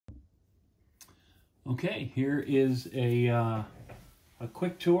Okay, here is a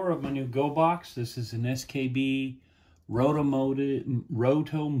quick tour of my new Go box. This is an SKB Roto Molded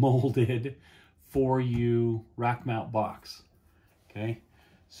 4U rack mount box. Okay,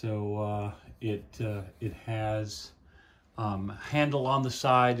 so it has handle on the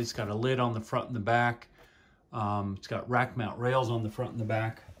side. It's got a lid on the front and the back. It's got rack mount rails on the front and the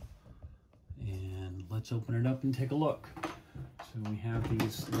back. And let's open it up and take a look. So we have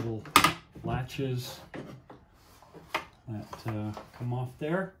these little latches that come off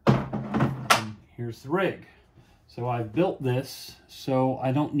there. And here's the rig. So I've built this so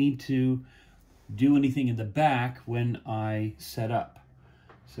I don't need to do anything in the back when I set up.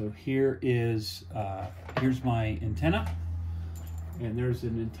 So here is here's my antenna, and there's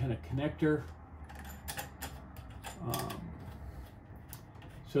an antenna connector.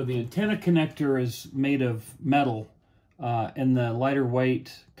 So the antenna connector is made of metal, and the lighter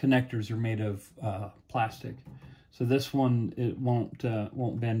weight connectors are made of plastic. So this one, it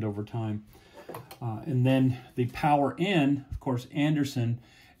won't bend over time. And then the power in, of course, Anderson,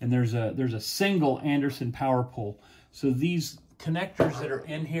 and there's a single Anderson power pole. So these connectors that are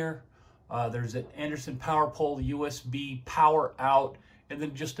in here, there's an Anderson power pole, USB power out, and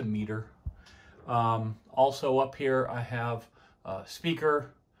then just a meter. Also up here I have a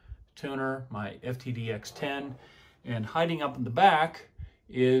speaker, tuner, my FTDX10, and hiding up in the back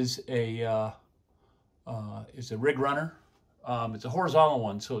is a rig runner. It's a horizontal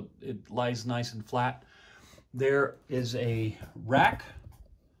one, so it lies nice and flat. There is a rack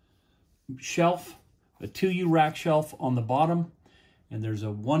shelf, a 2U rack shelf on the bottom, and there's a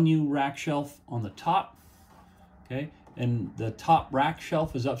 1U rack shelf on the top. Okay, and the top rack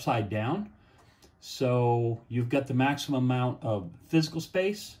shelf is upside down, so you've got the maximum amount of physical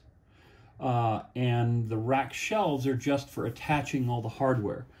space, and the rack shelves are just for attaching all the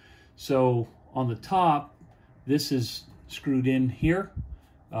hardware. So on the top, this is screwed in here,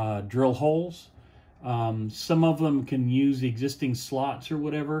 drill holes. Some of them can use the existing slots or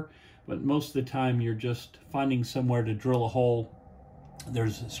whatever, but most of the time you're just finding somewhere to drill a hole.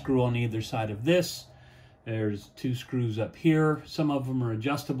 There's a screw on either side of this. There's 2 screws up here. Some of them are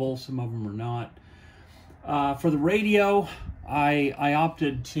adjustable, some of them are not. For the radio, I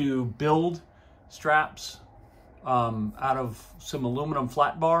opted to build straps out of some aluminum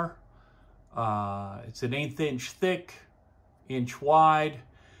flat bar. It's an 1/8 inch thick, inch wide.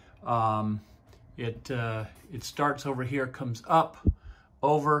 It starts over here, comes up,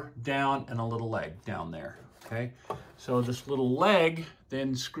 over, down, and a little leg down there. Okay, so this little leg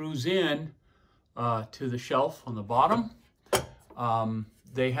then screws in to the shelf on the bottom.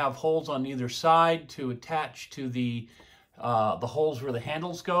 They have holes on either side to attach to the holes where the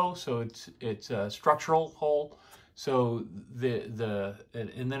handles go. So it's a structural hole. So the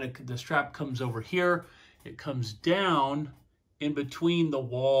strap comes over here. It comes down in between the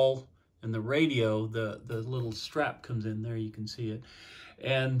wall and the radio. The little strap comes in there. You can see it,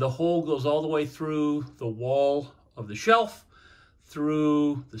 and the hole goes all the way through the wall of the shelf,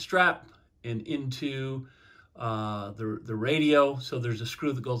 through the strap, and into the radio. So there's a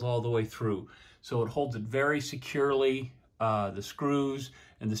screw that goes all the way through. So it holds it very securely. The screws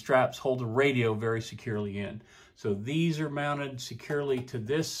and the straps hold the radio very securely in. So these are mounted securely to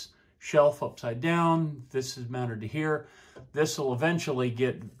this shelf upside down. This is mounted to here. This will eventually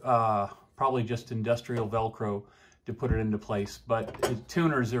get probably just industrial Velcro to put it into place. But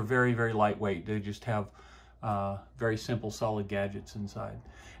tuners are very, very lightweight. They just have very simple, solid gadgets inside.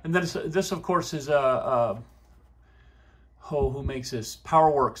 And then this of course, is who makes this?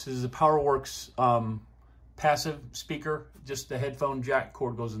 Powerwerx. This is a Powerwerx passive speaker. Just the headphone jack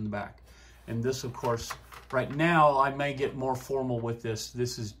cord goes in the back. And this, of course, right now, I may get more formal with this.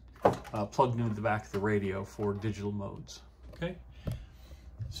 This is plugged into the back of the radio for digital modes. Okay,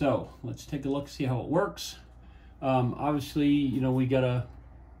 so let's take a look, see how it works. Obviously, you know, we got a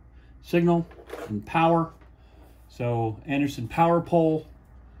signal and power. So Anderson power pole,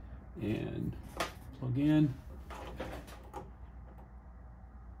 and plug in.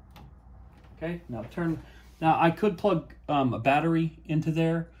 Okay, now I could plug a battery into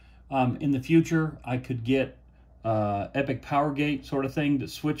there. In the future, I could get Epic Power Gate sort of thing to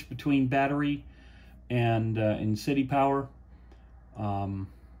switch between battery and city power.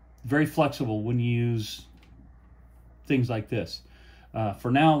 Very flexible when you use things like this.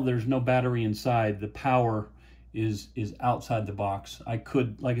 For now, there's no battery inside. The power is outside the box. I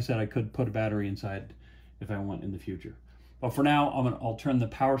could, like I said, I could put a battery inside if I want in the future. But for now, I'll turn the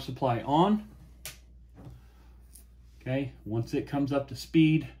power supply on. Okay, once it comes up to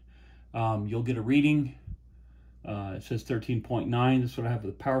speed, you'll get a reading. It says 13.9. That's what I have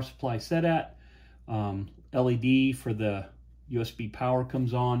the power supply set at. LED for the USB power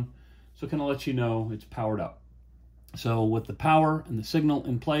comes on. So it kind of lets you know it's powered up. So with the power and the signal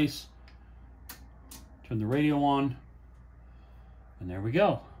in place, turn the radio on, and there we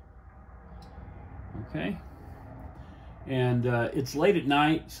go. Okay. And it's late at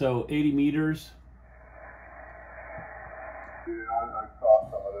night, so 80 meters. Yeah, I saw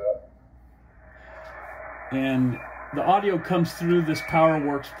some of that. And the audio comes through this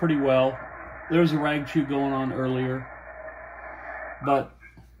Powerwerx pretty well. There's a rag chew going on earlier, but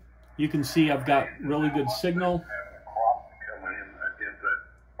you can see I've got really good signal.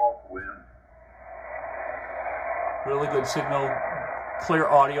 Really good signal, clear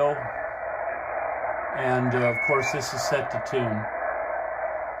audio, and of course this is set to tune.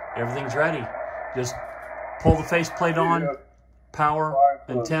 Everything's ready. Just pull the faceplate on, power,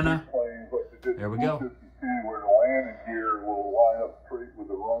 antenna. There we go. Where the landing gear will line up straight with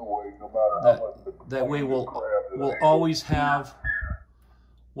the runway, no matter how much the that way we'll always have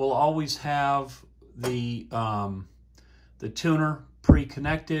the tuner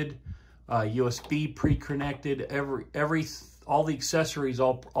pre-connected, USB pre-connected, all the accessories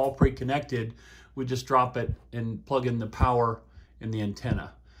all pre-connected. We just drop it and plug in the power in the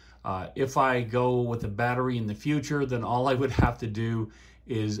antenna. If I go with a battery in the future, then all I would have to do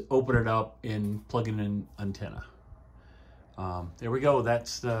is open it up and plug in an antenna. There we go.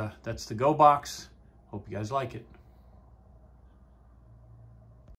 That's the Go box. Hope you guys like it.